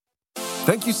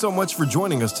Thank you so much for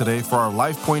joining us today for our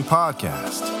LifePoint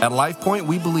podcast. At LifePoint,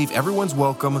 we believe everyone's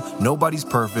welcome, nobody's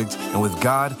perfect, and with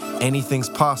God, anything's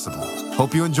possible.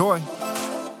 Hope you enjoy.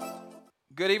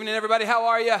 Good evening, everybody. How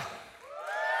are you?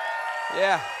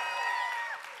 Yeah,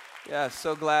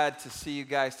 so glad to see you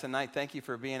guys tonight. Thank you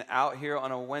for being out here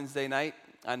on a Wednesday night.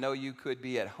 I know you could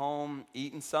be at home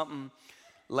eating something,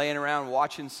 laying around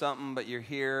watching something, but you're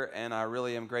here, and I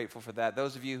really am grateful for that.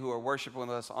 Those of you who are worshiping with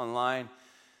us online,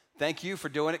 thank you for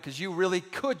doing it, because you really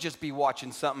could just be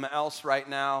watching something else right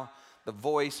now, The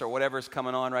Voice or whatever's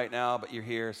coming on right now, but you're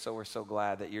here, so we're so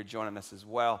glad that you're joining us as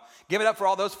well. Give it up for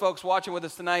all those folks watching with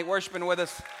us tonight, worshiping with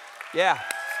us. Yeah.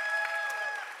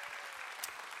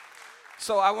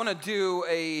 So I want to do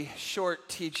a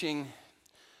short-ish teaching.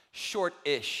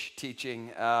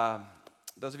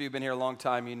 Those of you who've been here a long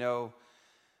time, you know,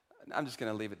 I'm just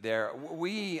going to leave it there.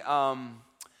 We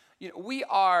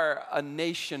are a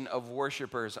nation of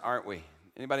worshipers, aren't we?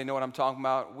 Anybody know what I'm talking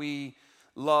about? We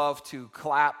love to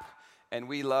clap and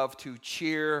we love to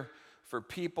cheer for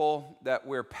people that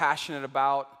we're passionate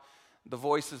about. The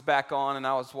Voice is back on, and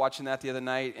I was watching that the other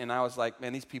night, and I was like,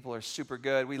 man, these people are super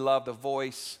good. We love The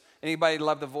Voice. Anybody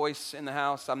love The Voice in the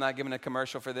house? I'm not giving a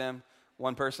commercial for them.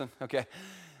 One person? Okay.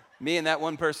 Me and that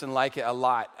one person like it a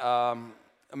lot.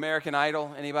 American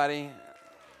Idol, anybody?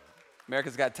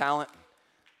 America's Got Talent?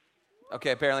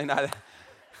 Okay, apparently not.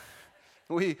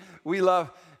 We love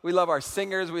our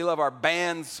singers, we love our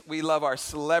bands, we love our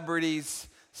celebrities.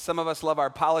 Some of us love our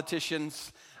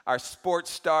politicians, our sports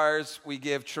stars. We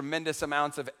give tremendous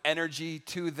amounts of energy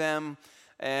to them.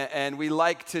 And we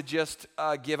like to just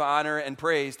give honor and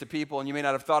praise to people. And you may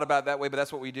not have thought about it that way, but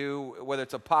that's what we do. Whether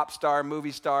it's a pop star,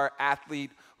 movie star,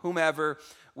 athlete, whomever,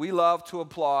 we love to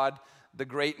applaud the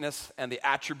greatness and the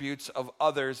attributes of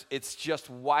others. It's just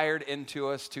wired into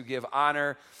us to give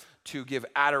honor, to give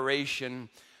adoration.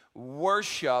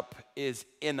 Worship is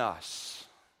in us,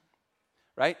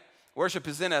 right? Worship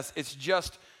is in us. It's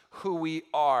just who we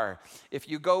are. If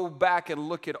you go back and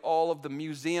look at all of the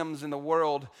museums in the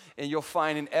world, and you'll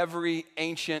find in every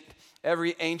ancient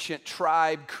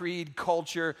tribe, creed,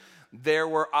 culture, there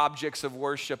were objects of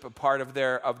worship a part of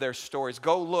their stories.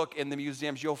 Go look in the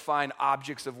museums, you'll find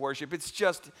objects of worship. It's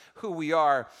just who we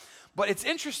are. But it's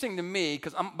interesting to me,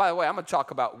 because by the way, I'm going to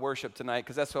talk about worship tonight,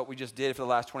 because that's what we just did for the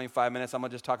last 25 minutes. I'm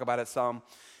going to just talk about it some.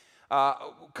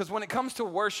 Because when it comes to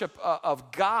worship of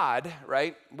God,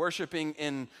 right, worshiping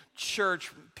in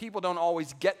church, people don't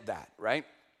always get that, right?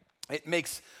 It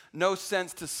makes no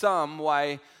sense to some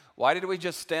why did we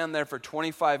just stand there for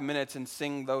 25 minutes and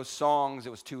sing those songs?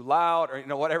 It was too loud, or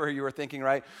whatever you were thinking,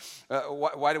 right?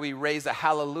 Why do we raise a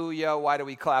hallelujah? Why do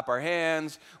we clap our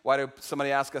hands? Why do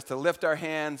somebody ask us to lift our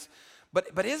hands?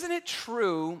 But isn't it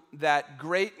true that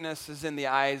greatness is in the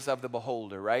eyes of the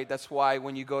beholder, right? That's why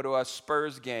when you go to a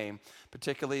Spurs game,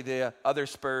 particularly the other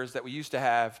Spurs that we used to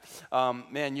have,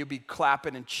 man, you'd be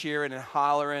clapping and cheering and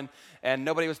hollering, and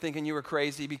nobody was thinking you were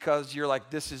crazy, because you're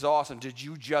like, this is awesome. Did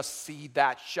you just see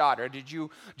that shot? Or did you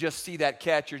just see that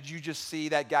catch? Or did you just see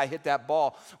that guy hit that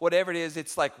ball? Whatever it is,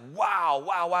 it's like, wow,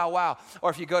 wow, wow, wow. Or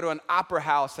if you go to an opera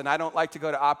house, and I don't like to go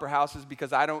to opera houses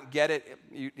because I don't get it.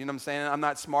 You know what I'm saying? I'm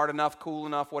not smart enough, cool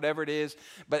enough, whatever it is.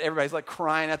 But everybody's like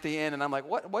crying at the end, and I'm like,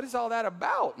 what is all that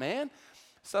about, man?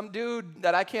 Some dude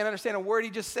that I can't understand a word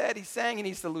he just said, he sang, he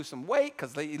needs to lose some weight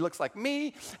because he looks like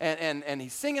me, and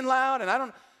he's singing loud, and I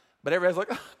don't, but everybody's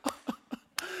like,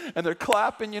 and they're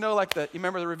clapping, like you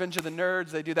remember the Revenge of the Nerds?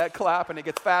 They do that clap, and it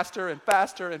gets faster and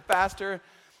faster and faster,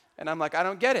 and I'm like, I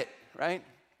don't get it, right?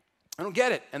 I don't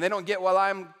get it, and they don't get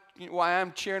why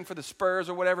I'm cheering for the Spurs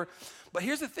or whatever. But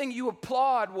here's the thing, you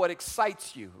applaud what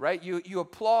excites you, right? You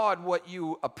applaud what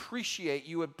you appreciate,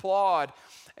 you applaud,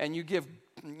 and you give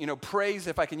praise,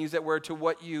 if I can use that word, to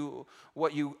what you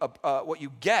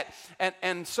get.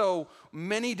 And so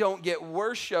many don't get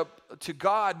worship to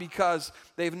God because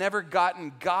they've never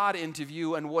gotten God into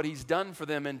view and what He's done for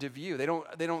them into view. They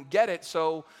don't get it.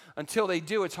 So until they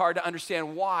do, it's hard to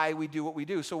understand why we do what we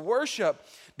do. So worship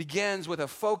begins with a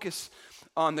focus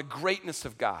on the greatness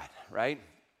of God, right?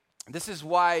 This is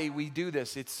why we do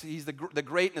this. He's the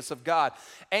greatness of God.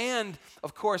 And,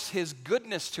 of course, His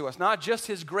goodness to us. Not just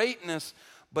His greatness,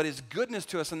 but His goodness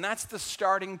to us. And that's the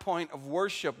starting point of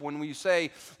worship. When we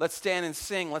say, let's stand and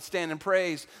sing, let's stand and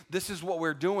praise, this is what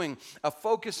we're doing. A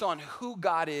focus on who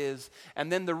God is,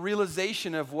 and then the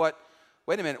realization of what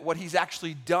Wait a minute, what he's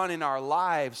actually done in our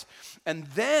lives. And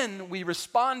then we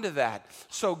respond to that.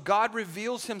 So God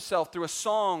reveals himself through a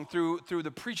song, through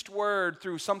the preached word,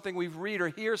 through something we read or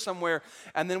hear somewhere.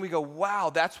 And then we go, wow,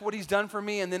 that's what he's done for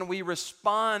me. And then we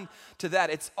respond to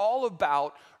that. It's all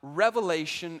about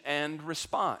revelation and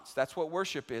response. That's what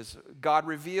worship is. God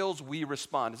reveals, we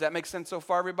respond. Does that make sense so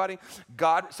far, everybody?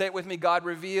 God, say it with me, God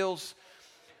reveals,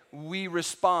 we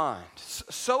respond.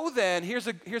 So then, here's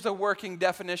a working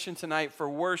definition tonight for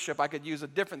worship. I could use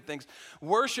different things.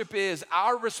 Worship is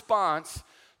our response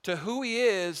to who he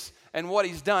is and what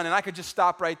he's done. And I could just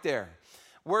stop right there.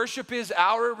 Worship is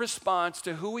our response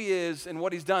to who he is and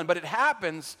what he's done. But it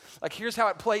happens, like here's how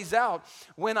it plays out,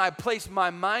 when I place my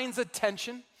mind's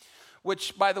attention,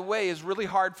 which, by the way, is really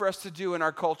hard for us to do in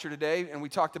our culture today. And we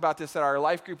talked about this at our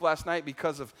life group last night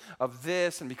because of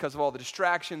this and because of all the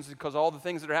distractions, because of all the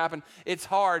things that are happening. It's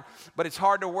hard, but it's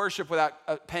hard to worship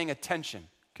without paying attention.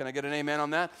 Can I get an amen on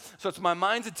that? So it's my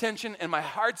mind's attention and my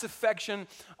heart's affection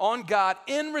on God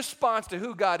in response to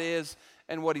who God is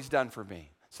and what he's done for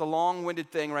me. It's a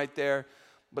long-winded thing right there,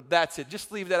 but that's it.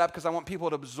 Just leave that up because I want people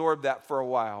to absorb that for a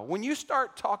while. When you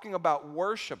start talking about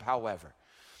worship, however,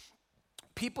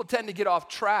 people tend to get off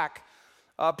track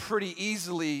pretty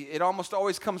easily. It almost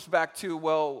always comes back to,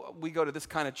 well, we go to this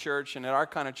kind of church, and at our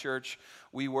kind of church,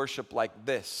 we worship like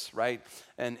this, right?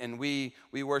 And we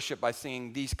worship by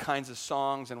singing these kinds of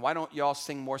songs. And why don't y'all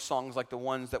sing more songs like the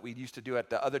ones that we used to do at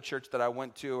the other church that I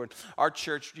went to? And our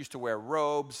church used to wear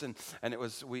robes, and it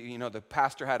was, the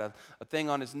pastor had a thing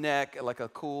on his neck, like a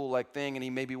cool thing, and he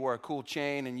maybe wore a cool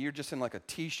chain, and you're just in like a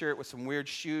t-shirt with some weird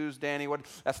shoes, Danny.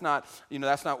 That's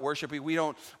not worship.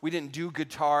 We didn't do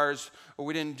guitars, or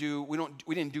we didn't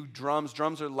do drums.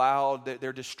 Drums are loud.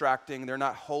 They're distracting. They're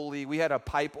not holy. We had a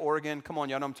pipe organ. Come on,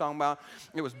 y'all know what I'm talking about?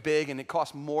 It was big, and it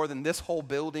cost more than this whole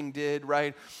building did,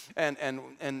 right?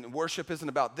 And worship isn't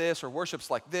about this, or worship's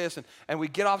like this. And we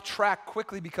get off track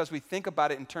quickly because we think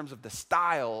about it in terms of the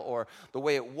style or the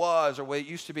way it was or the way it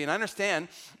used to be. And I understand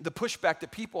the pushback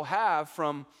that people have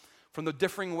from the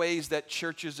differing ways that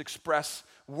churches express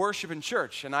worship in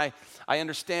church. And I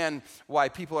understand why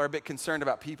people are a bit concerned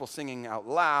about people singing out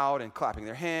loud and clapping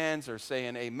their hands or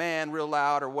saying amen real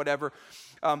loud or whatever,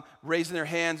 raising their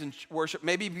hands in worship,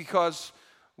 maybe because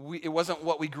it wasn't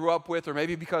what we grew up with, or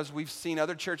maybe because we've seen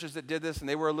other churches that did this and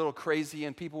they were a little crazy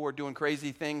and people were doing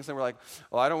crazy things and we're like,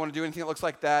 well, I don't want to do anything that looks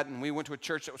like that. And we went to a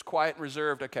church that was quiet and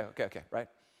reserved. Okay, right?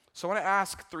 So I want to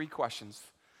ask 3 questions.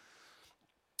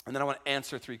 And then I want to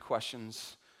answer 3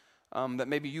 questions that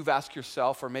maybe you've asked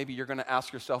yourself, or maybe you're going to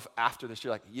ask yourself after this.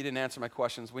 You're like, you didn't answer my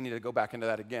questions. We need to go back into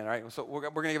that again, all right? So we're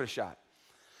going to give it a shot.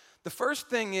 The first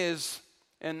thing is,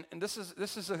 and this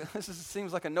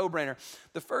seems like a no-brainer.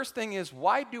 The first thing is,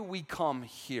 why do we come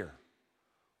here?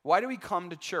 Why do we come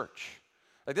to church?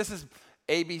 Like, this is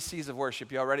ABCs of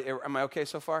worship. Y'all ready? Am I okay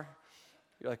so far?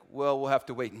 You're like, well, we'll have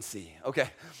to wait and see. Okay,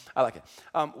 I like it.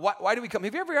 Why do we come?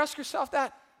 Have you ever asked yourself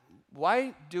that?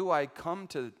 Why do I come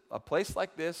to a place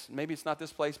like this? Maybe it's not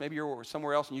this place. Maybe you're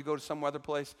somewhere else and you go to some other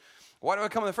place. Why do I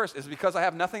come to the first? Is it because I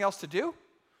have nothing else to do?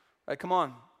 Right, come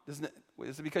on. Is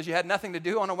it because you had nothing to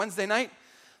do on a Wednesday night?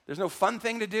 There's no fun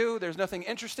thing to do. There's nothing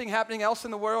interesting happening else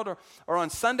in the world. Or on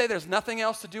Sunday, there's nothing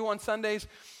else to do on Sundays.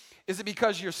 Is it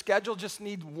because your schedule just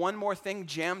needs one more thing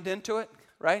jammed into it,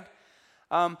 right?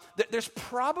 There's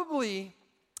probably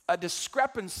a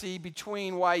discrepancy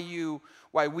between why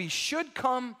we should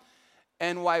come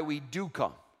and why we do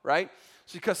come, right?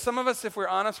 So because some of us, if we're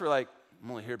honest, we're like, I'm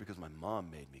only here because my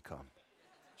mom made me come.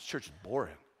 This church is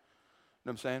boring. You know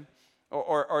what I'm saying?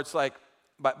 Or it's like,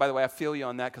 by the way, I feel you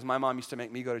on that because my mom used to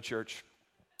make me go to church,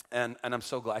 and I'm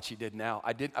so glad she did now.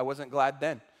 I wasn't glad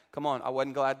then. Come on, I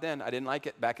wasn't glad then. I didn't like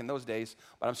it back in those days,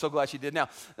 but I'm so glad she did now.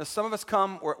 Now some of us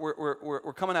come,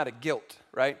 we're coming out of guilt,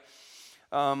 right?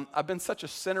 I've been such a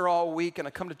sinner all week, and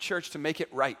I come to church to make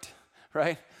it right?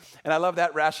 And I love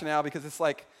that rationale because it's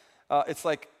like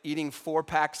eating 4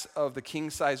 packs of the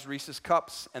king-size Reese's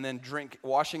cups and then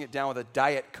washing it down with a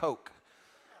Diet Coke.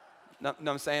 Know what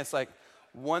I'm saying? It's like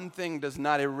one thing does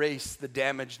not erase the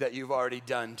damage that you've already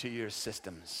done to your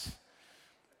systems.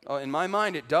 Oh, in my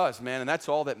mind, it does, man, and that's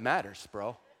all that matters,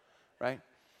 bro, right?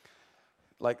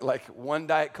 Like one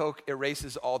Diet Coke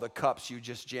erases all the cups you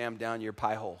just jammed down your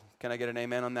pie hole. Can I get an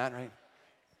amen on that, right?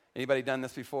 Anybody done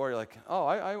this before? You're like,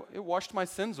 oh, it washed my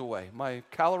sins away, my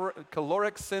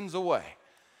caloric sins away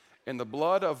in the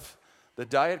blood of the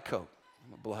Diet Coke.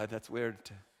 Blood, that's weird.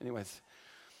 Anyways,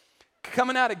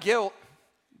 coming out of guilt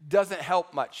doesn't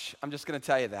help much. I'm just going to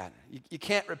tell you that. You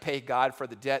can't repay God for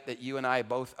the debt that you and I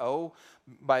both owe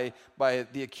by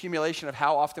the accumulation of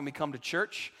how often we come to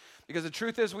church. Because the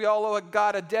truth is we all owe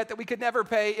God a debt that we could never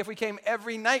pay if we came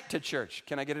every night to church.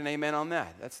 Can I get an amen on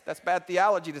that? That's bad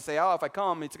theology to say, oh, if I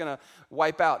come, it's going to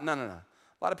wipe out. No. A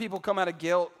lot of people come out of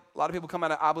guilt. A lot of people come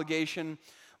out of obligation.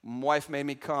 Wife made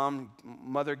me come.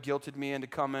 Mother guilted me into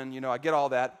coming. I get all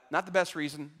that. Not the best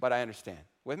reason, but I understand.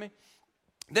 With me?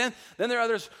 Then there are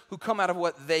others who come out of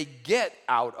what they get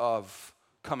out of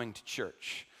coming to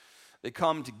church. They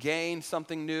come to gain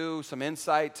something new, some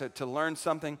insight, to learn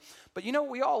something. But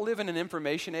we all live in an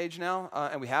information age now,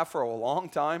 and we have for a long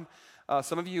time.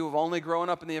 Some of you have only grown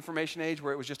up in the information age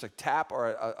where it was just a tap or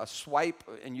a swipe,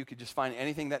 and you could just find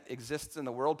anything that exists in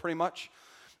the world pretty much.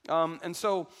 And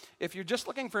so if you're just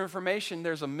looking for information,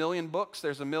 there's a million books,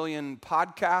 there's a million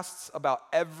podcasts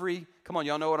about come on,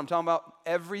 y'all know what I'm talking about?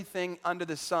 Everything under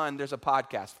the sun, there's a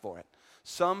podcast for it.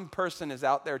 Some person is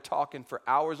out there talking for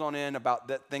hours on end about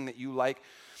that thing that you like.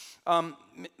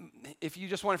 If you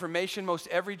just want information, most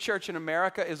every church in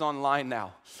America is online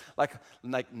now. Like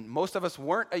most of us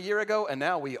weren't a year ago, and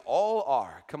now we all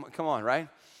are. Come on, right?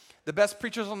 The best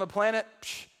preachers on the planet,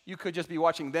 you could just be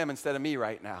watching them instead of me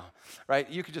right now, right?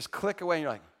 You could just click away, and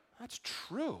you're like, that's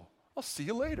true. I'll see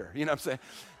you later. You know what I'm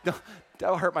saying?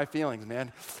 Don't hurt my feelings,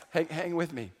 man. Hang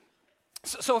with me.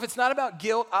 So if it's not about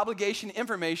guilt, obligation,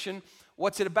 information,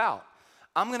 what's it about?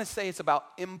 I'm going to say it's about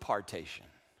impartation.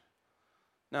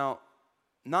 Now,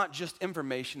 not just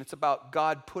information. It's about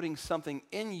God putting something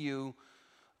in you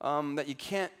that you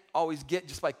can't always get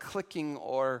just by clicking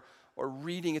or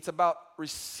reading. It's about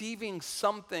receiving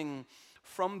something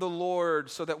from the Lord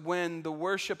so that when the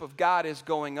worship of God is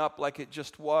going up like it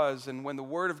just was, and when the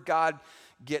word of God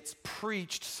gets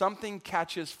preached, something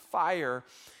catches fire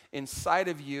inside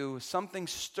of you, something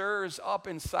stirs up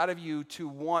inside of you to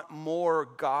want more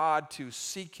God, to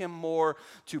seek Him more,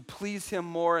 to please Him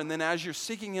more. And then as you're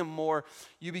seeking Him more,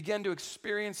 you begin to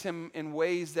experience Him in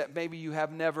ways that maybe you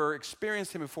have never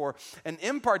experienced Him before. And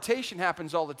impartation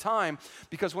happens all the time,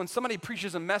 because when somebody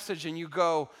preaches a message and you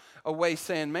go away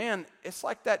saying, man, it's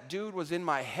like that dude was in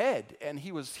my head and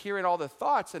he was hearing all the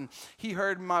thoughts, and he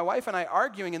heard my wife and I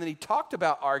arguing, and then he talked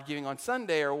about arguing on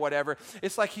Sunday or whatever.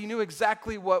 It's like he knew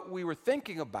exactly what we were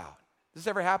thinking about. Does this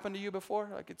ever happen to you before?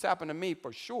 Like, it's happened to me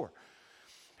for sure.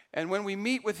 And when we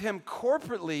meet with Him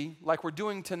corporately, like we're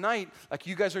doing tonight, like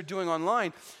you guys are doing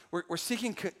online, we're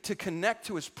seeking to connect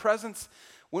to His presence.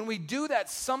 When we do that,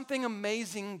 something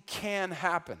amazing can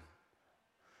happen.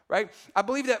 Right? I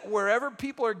believe that wherever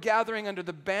people are gathering under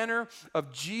the banner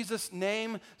of Jesus'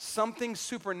 name, something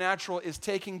supernatural is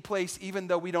taking place, even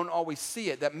though we don't always see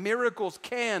it. That miracles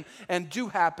can and do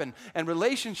happen, and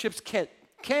relationships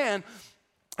can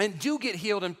and do get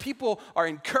healed, and people are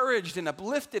encouraged and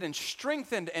uplifted and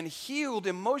strengthened and healed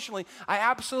emotionally. I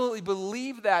absolutely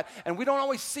believe that, and we don't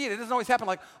always see it. It doesn't always happen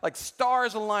like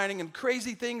stars aligning and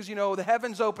crazy things, the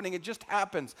heavens opening. It just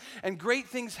happens, and great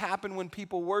things happen when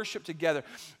people worship together.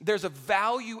 There's a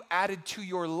value added to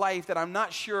your life that I'm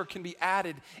not sure can be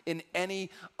added in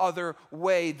any other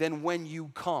way than when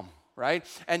you come. Right?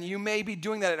 And you may be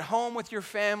doing that at home with your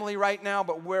family right now,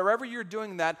 but wherever you're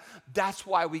doing that, that's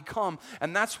why we come.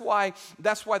 And that's why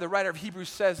the writer of Hebrews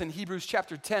says in Hebrews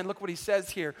chapter 10, look what he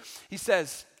says here. He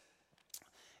says,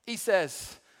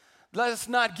 let us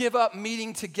not give up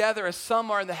meeting together as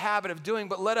some are in the habit of doing,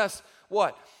 but let us,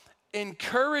 what?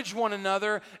 Encourage one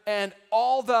another, and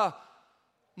all the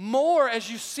more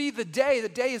as you see the day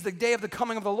is the day of the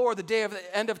coming of the Lord, the day of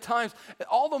the end of times.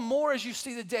 All the more as you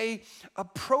see the day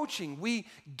approaching. We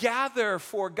gather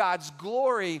for God's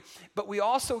glory, but we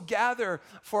also gather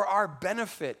for our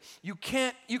benefit. You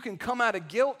can come out of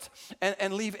guilt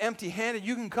and leave empty-handed.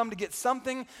 You can come to get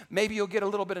something. Maybe you'll get a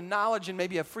little bit of knowledge and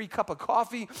maybe a free cup of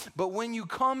coffee. But when you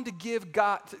come to give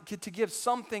God, to give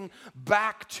something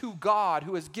back to God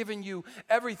who has given you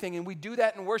everything, and we do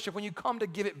that in worship, when you come to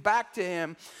give it back to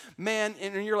Him, man,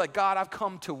 and you're like, God, I've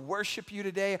come to worship you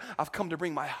today. I've come to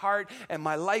bring my heart and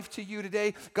my life to you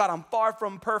today. God, I'm far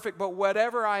from perfect, but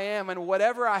whatever I am and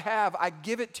whatever I have, I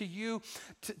give it to you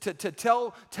to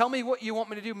tell me what you want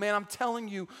me to do. Man, I'm telling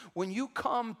you, when you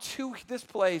come to this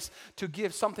place to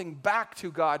give something back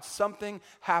to God, something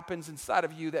happens inside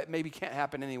of you that maybe can't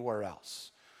happen anywhere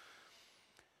else.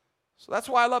 So that's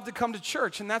why I love to come to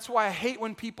church, and that's why I hate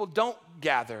when people don't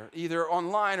gather, either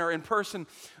online or in person,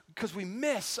 because we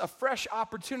miss a fresh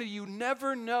opportunity. You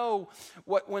never know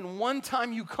when one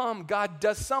time you come, God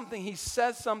does something, He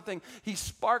says something, He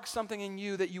sparks something in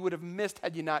you that you would have missed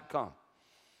had you not come.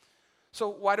 So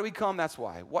why do we come? That's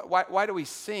why. Why do we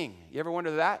sing? You ever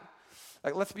wonder that?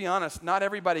 Like, let's be honest, not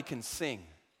everybody can sing.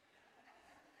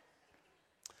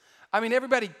 I mean,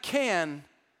 everybody can,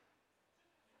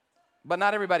 but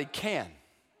not everybody can.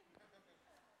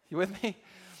 You with me?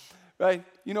 right?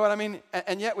 You know what I mean?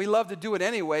 And yet we love to do it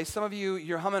anyway. Some of you,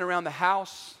 you're humming around the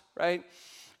house, right?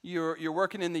 You're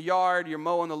working in the yard, you're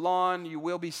mowing the lawn, you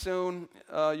will be soon.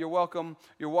 You're welcome.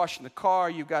 You're washing the car,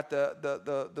 you've got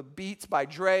the Beats by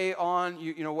Dre on,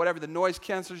 you know, whatever the noise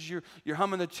cancels, you're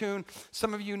humming the tune.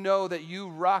 Some of you know that you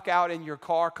rock out in your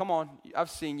car. Come on,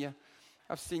 I've seen you.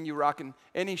 I've seen you rocking.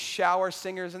 Any shower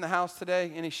singers in the house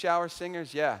today? Any shower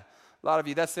singers? Yeah, a lot of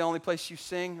you. That's the only place you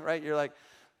sing, right? You're like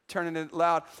turning it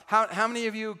loud. How many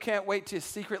of you can't wait to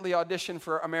secretly audition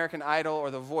for American Idol or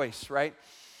The Voice, right?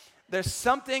 There's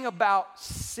something about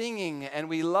singing, and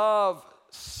we love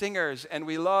singers, and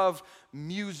we love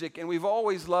music, and we've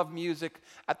always loved music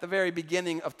at the very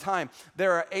beginning of time.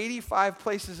 There are 85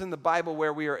 places in the Bible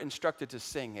where we are instructed to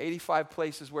sing, 85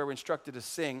 places where we're instructed to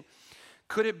sing.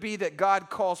 Could it be that God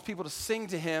calls people to sing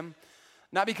to him,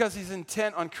 not because he's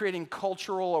intent on creating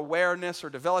cultural awareness or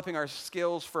developing our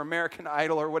skills for American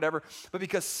Idol or whatever, but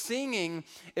because singing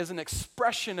is an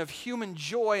expression of human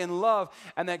joy and love,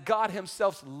 and that God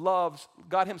himself loves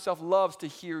to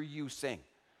hear you sing.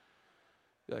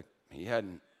 You're like,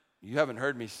 you haven't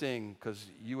heard me sing, because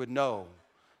you would know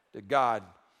that God.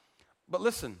 But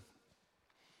listen,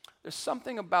 there's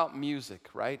something about music,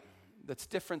 right, that's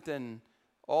different than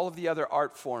all of the other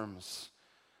art forms.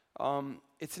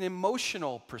 It's an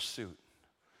emotional pursuit,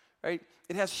 right?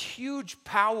 It has huge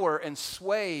power and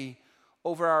sway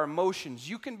over our emotions.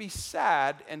 You can be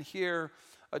sad and hear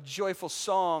a joyful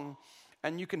song,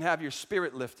 and you can have your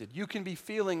spirit lifted. You can be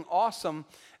feeling awesome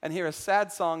and hear a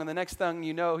sad song, and the next thing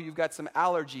you know, you've got some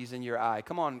allergies in your eye.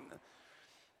 Come on.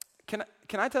 Can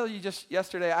I tell you, just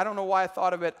yesterday, I don't know why I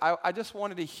thought of it. I just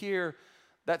wanted to hear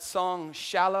that song,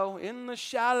 Shallow, in the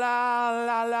shallow,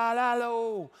 la, la, la,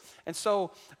 low. And so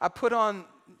I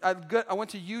went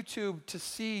to YouTube to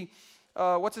see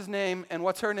what's his name and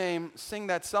what's her name sing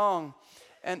that song.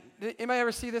 And anybody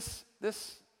ever see this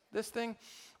thing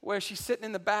where she's sitting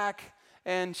in the back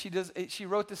and she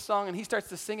wrote this song, and he starts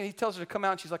to sing, and he tells her to come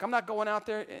out, and she's like, I'm not going out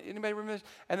there. Anybody remember this?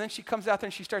 And then she comes out there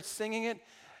and she starts singing it,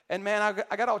 and man,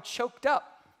 I got all choked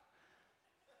up.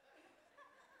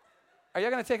 Are y'all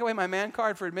going to take away my man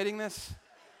card for admitting this?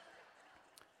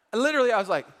 And literally, I was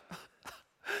like,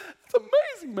 it's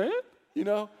amazing, man, you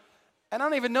know? And I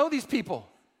don't even know these people.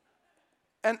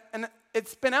 And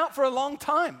it's been out for a long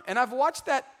time. And I've watched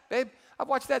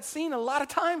that scene a lot of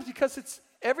times, because it's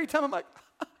every time I'm like,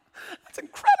 that's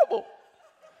incredible.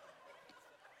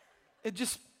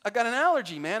 I got an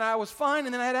allergy, man. I was fine,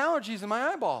 and then I had allergies in my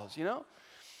eyeballs, you know?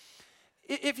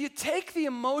 If you take the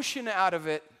emotion out of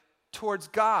it towards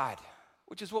God,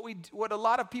 which is what a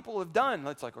lot of people have done.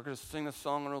 It's like, we're going to sing this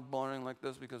song real boring like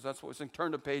this, because that's what we sing.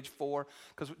 Turn to page 4.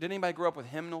 Because did anybody grow up with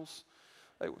hymnals?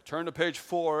 Like, turn to page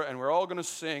 4, and we're all going to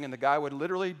sing, and the guy would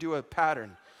literally do a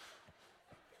pattern.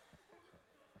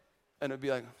 And it'd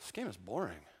be like, this game is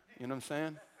boring. You know what I'm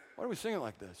saying? Why are we singing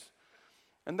like this?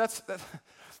 And that's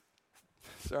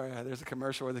sorry, there's a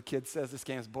commercial where the kid says this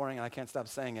game is boring, and I can't stop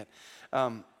saying it.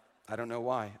 I don't know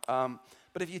why.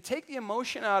 But if you take the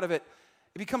emotion out of it,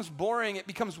 it becomes boring, it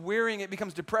becomes wearying, it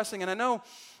becomes depressing. And I know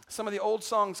some of the old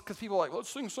songs, because people are like, let's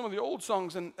sing some of the old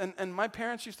songs. And my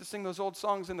parents used to sing those old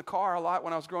songs in the car a lot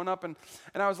when I was growing up. And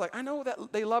I was like, I know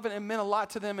that they love it, and it meant a lot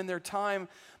to them in their time.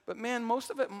 But man,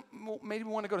 most of it made me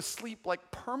want to go to sleep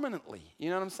like permanently. You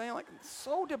know what I'm saying? Like, it's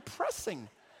so depressing.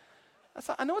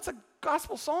 I know it's a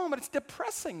gospel song, but it's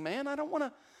depressing, man. I don't want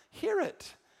to hear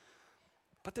it.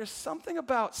 But there's something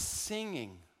about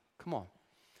singing. Come on.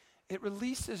 It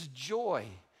releases joy.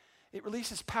 It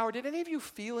releases power. Did any of you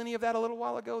feel any of that a little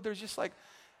while ago? There's just like,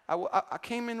 I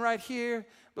came in right here,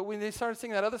 but when they started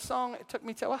singing that other song, it took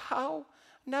me to a how,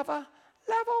 never,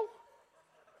 level.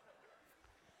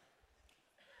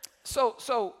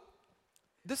 So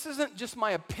this isn't just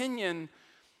my opinion.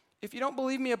 If you don't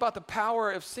believe me about the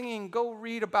power of singing, go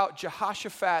read about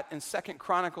Jehoshaphat in 2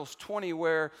 Chronicles 20,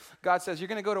 where God says, you're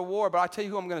going to go to war, but I'll tell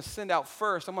you who I'm going to send out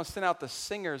first. I'm going to send out the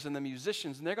singers and the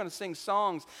musicians, and they're going to sing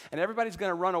songs, and everybody's going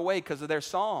to run away because of their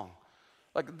song.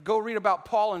 Like, go read about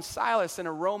Paul and Silas in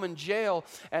a Roman jail,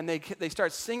 and they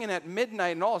start singing at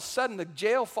midnight, and all of a sudden the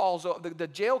jail the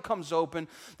jail comes open.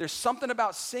 There's something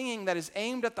about singing that is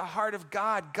aimed at the heart of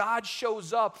God. God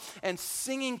shows up, and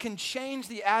singing can change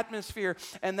the atmosphere,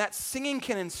 and that singing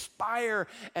can inspire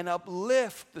and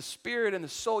uplift the spirit and the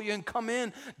soul. You can come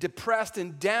in depressed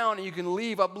and down, and you can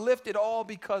leave uplifted, all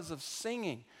because of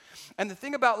singing. And the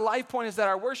thing about LifePoint is that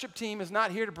our worship team is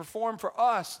not here to perform for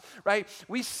us, right?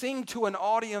 We sing to an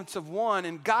audience of one,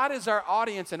 and God is our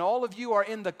audience, and all of you are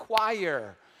in the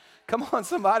choir. Come on,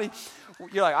 somebody.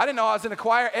 You're like, I didn't know I was in the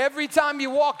choir. Every time you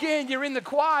walk in, you're in the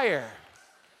choir.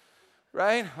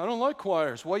 right? I don't like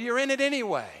choirs. Well, you're in it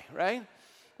anyway, right?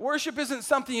 Worship isn't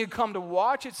something you come to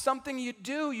watch. It's something you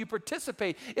do. You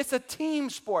participate. It's a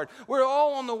team sport. We're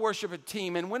all on the worship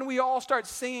team. And when we all start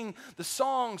singing the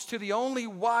songs to the only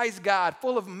wise God,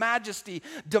 full of majesty,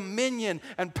 dominion,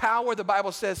 and power, the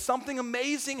Bible says, something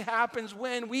amazing happens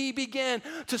when we begin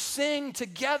to sing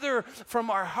together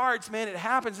from our hearts. Man, it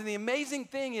happens. And the amazing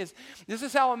thing is, this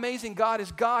is how amazing God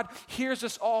is. God hears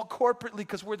us all corporately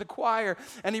because we're the choir,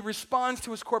 and he responds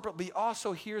to us corporately. He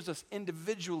also hears us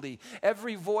individually.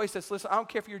 Every voice that's listening, I don't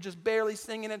care if you're just barely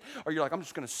singing it or you're like, I'm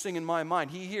just going to sing in my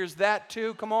mind. He hears that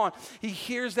too. Come on. He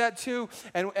hears that too.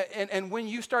 And when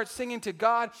you start singing to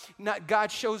God, God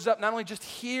shows up not only just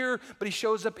here, but he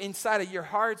shows up inside of your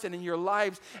hearts and in your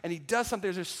lives, and he does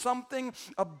something. There's something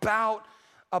about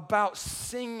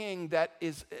singing that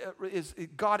is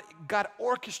God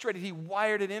orchestrated. He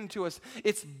wired it into us.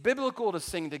 It's biblical to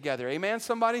sing together. Amen,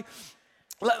 somebody?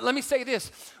 Let me say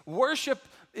this. Worship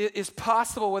is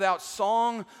possible without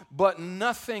song, but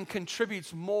nothing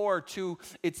contributes more to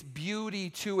its beauty,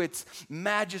 to its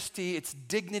majesty, its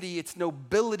dignity, its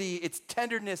nobility, its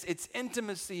tenderness, its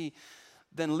intimacy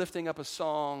than lifting up a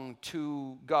song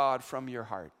to God from your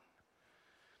heart.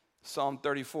 Psalm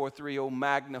 34:3, oh,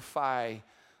 magnify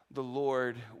the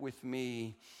Lord with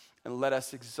me, and let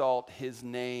us exalt his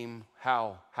name.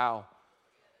 How?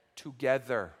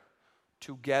 Together.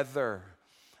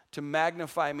 To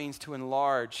magnify means to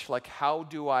enlarge. Like, how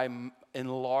do I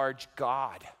enlarge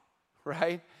God,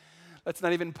 right? That's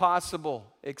not even possible,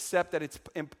 except that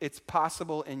it's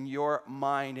possible in your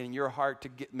mind and your heart to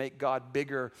make God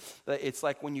bigger. It's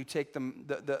like when you take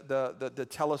the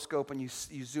telescope and you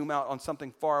zoom out on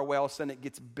something far away, all of a sudden it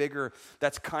gets bigger.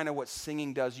 That's kind of what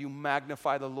singing does. You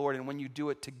magnify the Lord, and when you do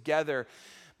it together,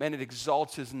 man, it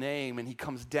exalts his name, and he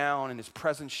comes down, and his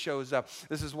presence shows up.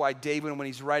 This is why David, when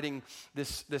he's writing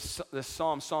this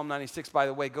psalm, Psalm 96, by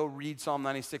the way, go read Psalm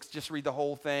 96. Just read the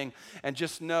whole thing, and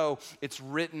just know it's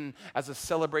written as a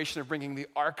celebration of bringing the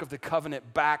Ark of the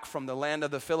Covenant back from the land of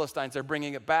the Philistines. They're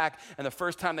bringing it back, and the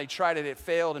first time they tried it, it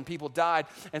failed, and people died.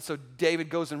 And so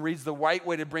David goes and reads the right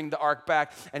way to bring the Ark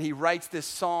back, and he writes this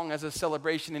song as a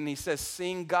celebration, and he says,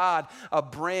 sing God a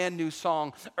brand new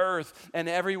song, earth and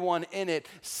everyone in it,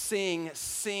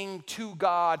 sing to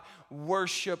God,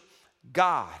 worship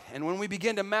God. And when we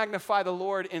begin to magnify the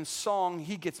Lord in song,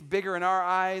 he gets bigger in our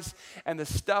eyes, and the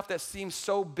stuff that seems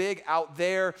so big out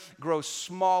there grows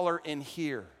smaller in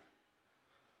here.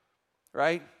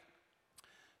 Right?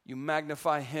 You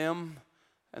magnify him,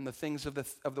 and the things of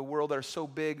the world that are so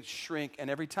big shrink. And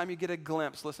every time you get a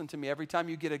glimpse, listen to me, every time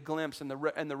you get a glimpse in the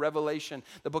Revelation,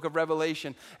 the book of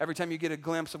Revelation, every time you get a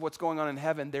glimpse of what's going on in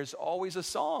heaven, there's always a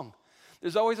song.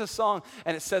 There's always a song,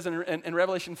 and it says in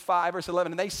Revelation 5, verse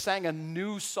 11, and they sang a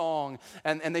new song,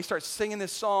 and they start singing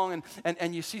this song,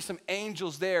 and you see some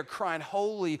angels there crying,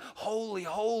 holy, holy,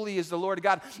 holy is the Lord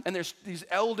God, and there's these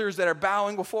elders that are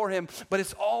bowing before him, but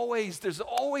there's always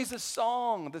a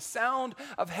song. The sound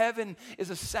of heaven is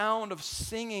a sound of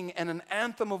singing and an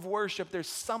anthem of worship. There's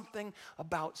something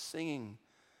about singing,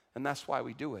 and that's why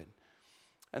we do it.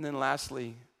 And then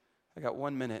lastly, I got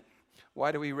 1 minute.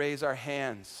 Why do we raise our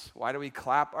hands? Why do we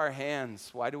clap our hands?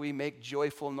 Why do we make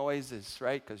joyful noises,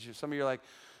 right? Because some of you are like,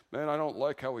 man, I don't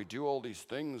like how we do all these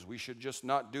things. We should just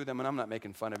not do them. And I'm not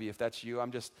making fun of you if that's you.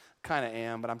 I'm just kind of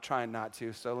am, but I'm trying not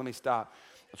to. So let me stop.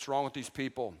 What's wrong with these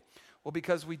people? Well,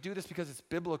 because we do this because it's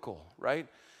biblical, right?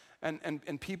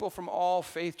 And people from all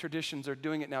faith traditions are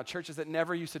doing it now. Churches that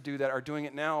never used to do that are doing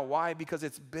it now. Why? Because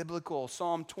it's biblical.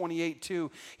 Psalm 28:2,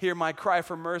 hear my cry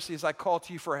for mercy as I call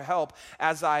to you for help,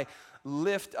 as I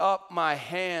lift up my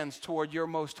hands toward your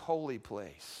most holy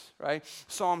place, right?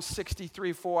 Psalm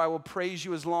 63:4, I will praise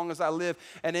you as long as I live,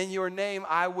 and in your name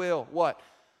I will, what?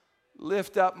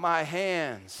 Lift up my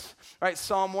hands, right?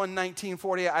 Psalm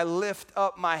 119:48, I lift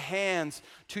up my hands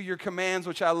to your commands,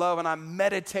 which I love, and I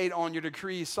meditate on your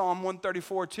decrees. Psalm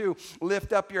 134:2,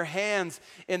 lift up your hands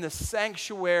in the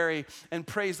sanctuary and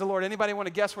praise the Lord. Anybody want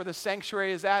to guess where the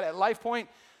sanctuary is at Life Point?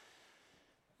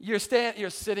 You're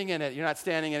sitting in it. You're not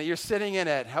standing in it. You're sitting in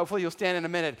it. Hopefully you'll stand in a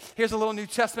minute. Here's a little New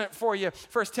Testament for you.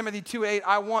 1 Timothy 2:8,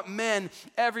 I want men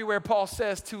everywhere, Paul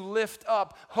says, to lift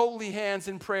up holy hands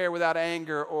in prayer without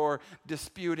anger or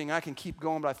disputing. I can keep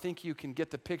going, but I think you can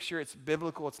get the picture. It's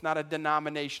biblical. It's not a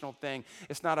denominational thing.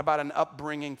 It's not about an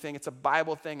upbringing thing. It's a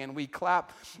Bible thing, and we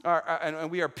clap, and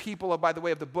we are people, by the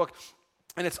way, of the book.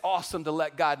 And it's awesome to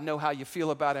let God know how you feel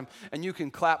about him. And you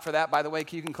can clap for that, by the way.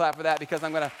 You can clap for that because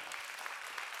I'm going to...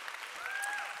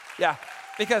 Yeah,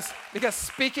 because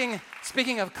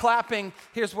speaking of clapping,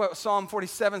 here's what Psalm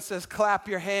 47 says, clap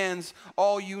your hands,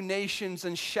 all you nations,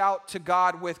 and shout to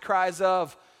God with cries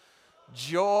of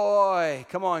Joy.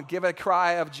 Come on, give a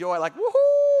cry of joy. Like,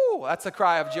 woohoo! That's a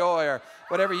cry of joy, or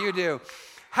whatever you do.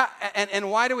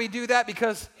 And why do we do that?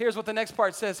 Because here's what the next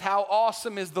part says. How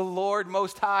awesome is the Lord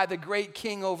Most High, the great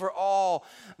King over all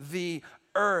the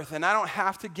earth. And I don't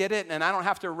have to get it, and I don't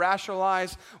have to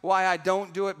rationalize why I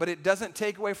don't do it, but it doesn't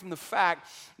take away from the fact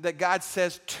that God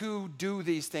says to do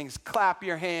these things. Clap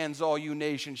your hands, all you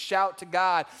nations. Shout to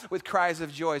God with cries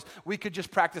of joy. We could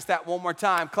just practice that one more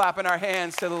time, clapping our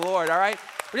hands to the Lord, all right?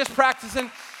 We're just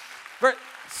practicing.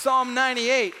 Psalm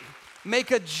 98.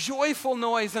 Make a joyful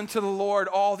noise unto the Lord,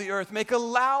 all the earth. Make a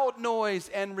loud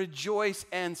noise and rejoice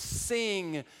and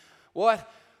sing.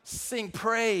 What? Sing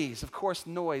praise. Of course,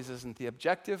 noise isn't the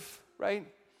objective, right?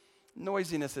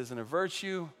 Noisiness isn't a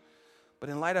virtue. But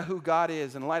in light of who God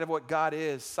is, in light of what God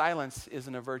is, silence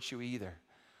isn't a virtue either.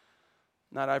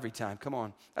 Not every time. Come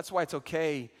on. That's why it's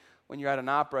okay when you're at an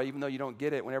opera, even though you don't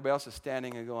get it, when everybody else is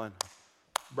standing and going,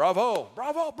 bravo,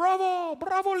 bravo, bravo,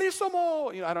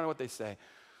 bravissimo. I don't know what they say.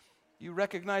 You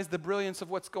recognize the brilliance of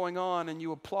what's going on and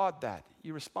you applaud that.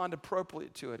 You respond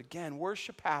appropriately to it. Again,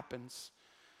 worship happens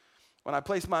when I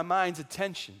place my mind's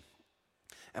attention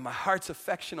and my heart's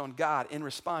affection on God in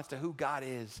response to who God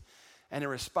is and in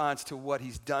response to what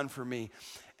he's done for me.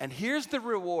 And here's the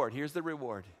reward. Here's the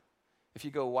reward. If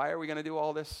you go, why are we going to do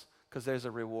all this? Because there's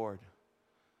a reward.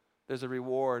 There's a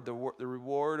reward. The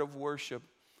reward of worship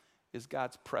is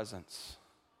God's presence.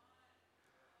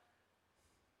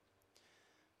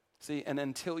 See, and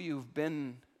until you've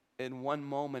been in one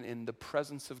moment in the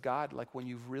presence of God, like when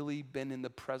you've really been in the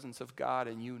presence of God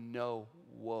and you know,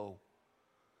 whoa.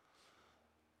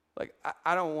 Like,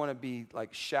 I don't want to be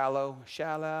like shallow,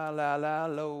 shallow.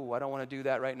 I don't want to do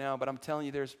that right now, but I'm telling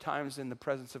you, there's times in the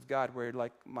presence of God where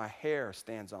like my hair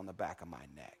stands on the back of my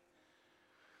neck.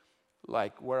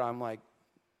 Like where I'm like,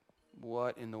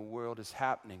 what in the world is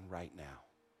happening right now?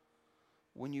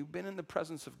 When you've been in the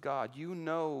presence of God, you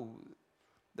know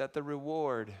that the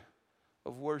reward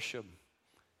of worship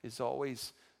is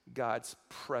always God's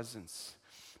presence.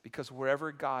 Because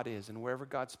wherever God is and wherever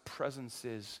God's presence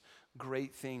is,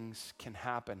 great things can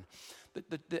happen.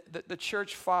 The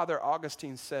church father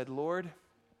Augustine said, Lord,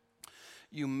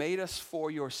 you made us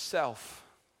for yourself,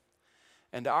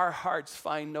 and our hearts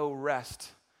find no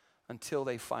rest until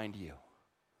they find you.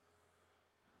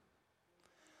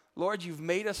 Lord, you've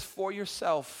made us for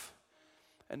yourself,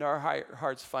 and our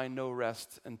hearts find no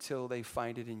rest until they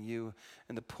find it in you.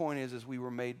 And the point is we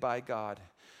were made by God,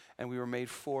 and we were made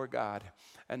for God.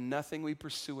 And nothing we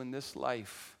pursue in this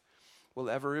life will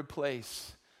ever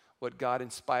replace what God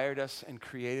inspired us and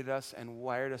created us and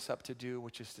wired us up to do,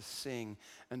 which is to sing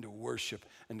and to worship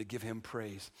and to give him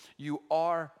praise. You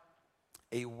are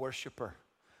a worshiper.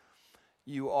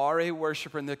 You are a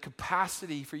worshiper, and the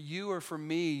capacity for you or for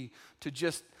me to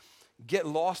just get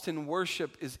lost in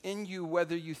worship is in you,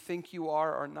 whether you think you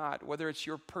are or not, whether it's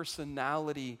your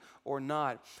personality or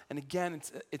not. And again,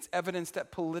 it's evidenced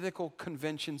at political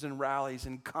conventions and rallies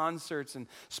and concerts and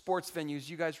sports venues.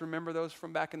 You guys remember those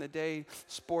from back in the day,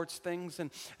 sports things? And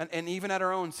even at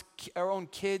our own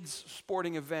kids'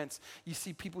 sporting events, you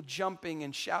see people jumping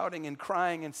and shouting and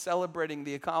crying and celebrating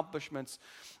the accomplishments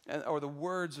or the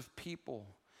words of people.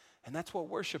 And that's what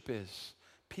worship is.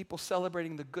 People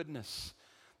celebrating the goodness,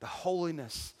 the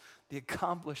holiness, the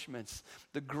accomplishments,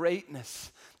 the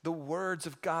greatness, the words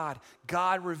of God,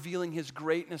 God revealing his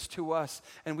greatness to us.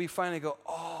 And we finally go,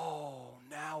 oh,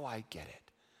 now I get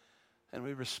it. And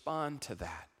we respond to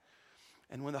that.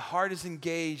 And when the heart is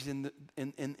engaged in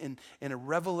a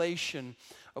revelation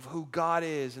of who God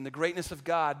is and the greatness of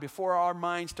God, before our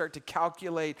minds start to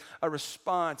calculate a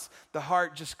response, the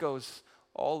heart just goes,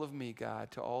 all of me, God,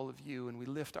 to all of you. And we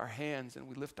lift our hands and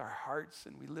we lift our hearts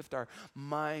and we lift our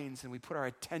minds and we put our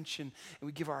attention and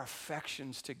we give our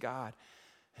affections to God.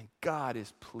 And God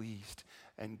is pleased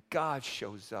and God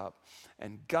shows up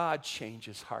and God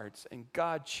changes hearts and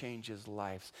God changes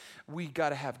lives. We got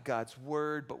to have God's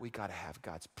word, but we got to have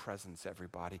God's presence,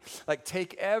 everybody. Like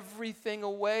take everything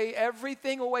away.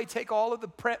 Take all of the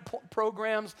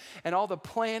programs and all the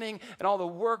planning and all the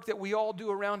work that we all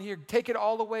do around here. Take it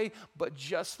all away, but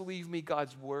just leave me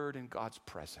God's word and God's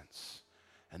presence.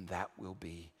 And that will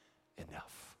be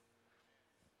enough.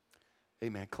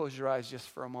 Amen. Close your eyes just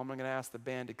for a moment. I'm going to ask the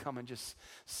band to come and just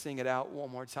sing it out one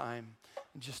more time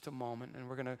in just a moment. And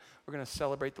we're going to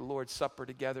celebrate the Lord's Supper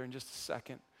together in just a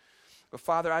second. But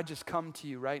Father, I just come to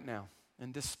you right now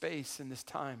in this space, in this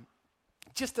time.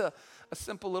 Just a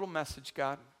simple little message,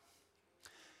 God.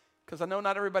 Because I know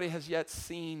not everybody has yet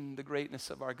seen the greatness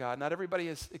of our God. Not everybody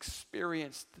has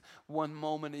experienced one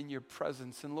moment in your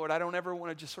presence. And Lord, I don't ever want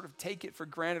to just sort of take it for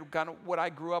granted, kind of what I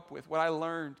grew up with, what I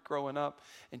learned growing up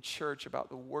in church about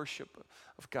the worship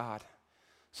of God.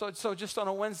 So just on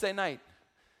a Wednesday night,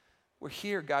 we're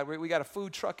here, God. We got a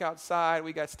food truck outside.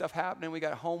 We got stuff happening. We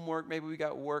got homework. Maybe we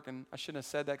got work. And I shouldn't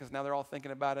have said that because now they're all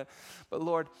thinking about it. But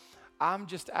Lord, I'm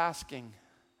just asking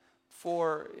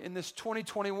for, in this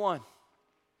 2021,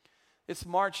 it's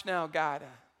March now, God.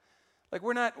 Like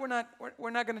we're not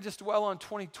going to just dwell on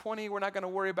 2020. We're not going to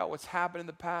worry about what's happened in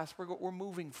the past. We're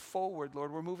moving forward,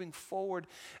 Lord. We're moving forward,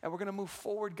 and we're going to move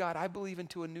forward, God, I believe,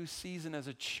 into a new season as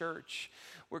a church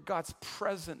where God's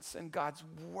presence and God's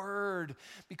word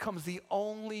becomes the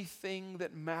only thing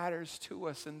that matters to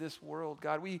us in this world,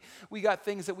 God. We got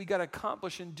things that we got to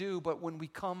accomplish and do, but when we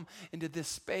come into this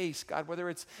space, God, whether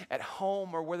it's at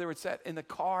home or whether it's in the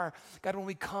car, God, when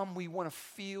we come, we want to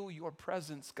feel your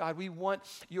presence, God. We want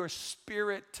your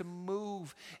Spirit to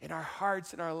move in our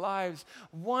hearts and our lives.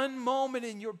 One moment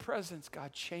in your presence,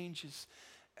 God, changes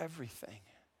everything.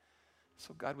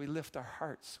 So God, we lift our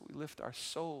hearts, we lift our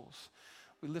souls,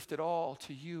 we lift it all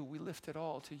to you. We lift it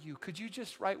all to you. Could you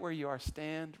just right where you are,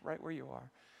 stand right where you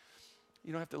are.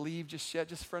 You don't have to leave just yet,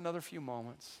 just for another few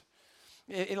moments.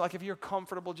 Like if you're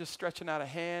comfortable just stretching out a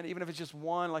hand, even if it's just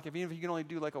one, like even if you can only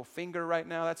do like a finger right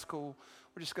now, that's cool.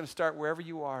 We're just going to start wherever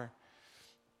you are.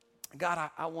 God,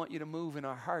 I want you to move in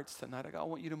our hearts tonight. I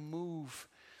want you to move,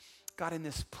 God, in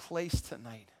this place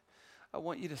tonight. I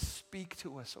want you to speak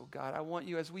to us, oh God. I want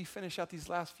you, as we finish out these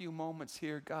last few moments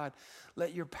here, God,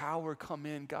 let your power come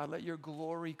in, God. Let your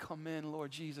glory come in,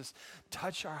 Lord Jesus.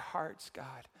 Touch our hearts,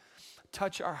 God.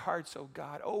 Touch our hearts, oh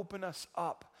God. Open us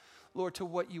up, Lord, to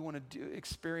what you want to do,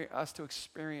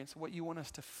 experience, what you want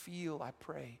us to feel, I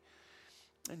pray.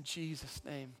 In Jesus'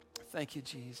 name, thank you,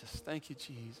 Jesus. Thank you,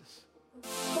 Jesus.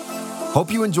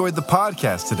 Hope you enjoyed the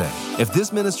podcast today. If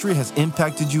this ministry has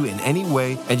impacted you in any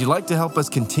way and you'd like to help us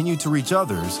continue to reach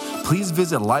others, please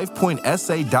visit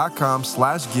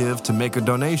lifepointsa.com/give to make a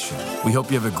donation. We hope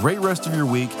you have a great rest of your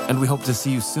week, and we hope to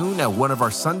see you soon at one of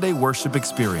our Sunday worship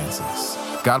experiences.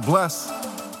 God bless.